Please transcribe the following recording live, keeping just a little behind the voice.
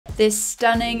This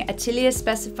stunning Atelier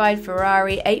specified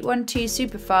Ferrari 812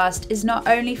 Superfast is not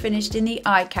only finished in the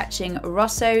eye-catching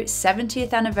Rosso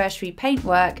 70th anniversary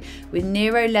paintwork with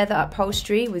Nero leather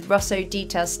upholstery with Rosso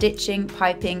detail stitching,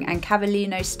 piping and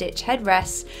Cavallino stitch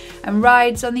headrests, and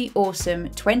rides on the awesome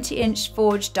 20-inch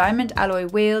forged diamond alloy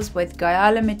wheels with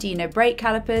Giallo Modena brake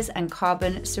calipers and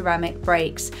carbon ceramic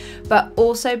brakes, but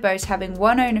also boasts having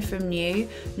one owner from new,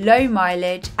 low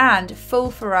mileage and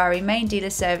full Ferrari main dealer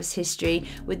service history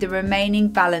with the remaining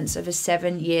balance of a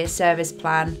 7-year service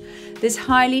plan. This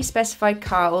highly specified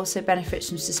car also benefits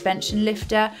from suspension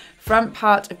lifter, front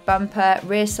part of bumper,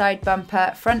 rear side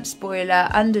bumper, front spoiler,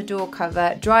 under door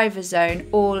cover, driver zone,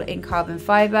 all in carbon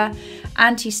fibre,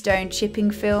 anti-stone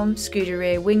chipping film,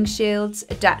 Scuderia windshields,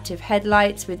 adaptive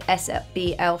headlights with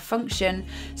SBL function,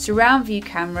 surround view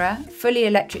camera, fully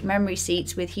electric memory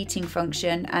seats with heating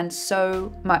function, and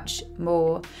so much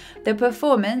more. The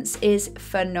performance is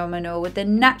phenomenal with the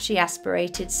naturally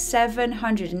aspirated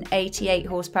 788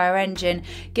 horsepower engine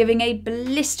giving a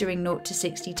blistering 0 to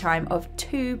 60 time of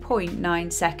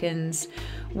 2.9 seconds.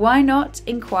 Why not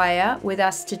inquire with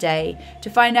us today to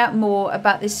find out more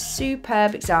about this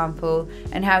superb example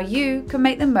and how you can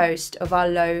make the most of our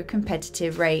low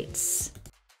competitive rates.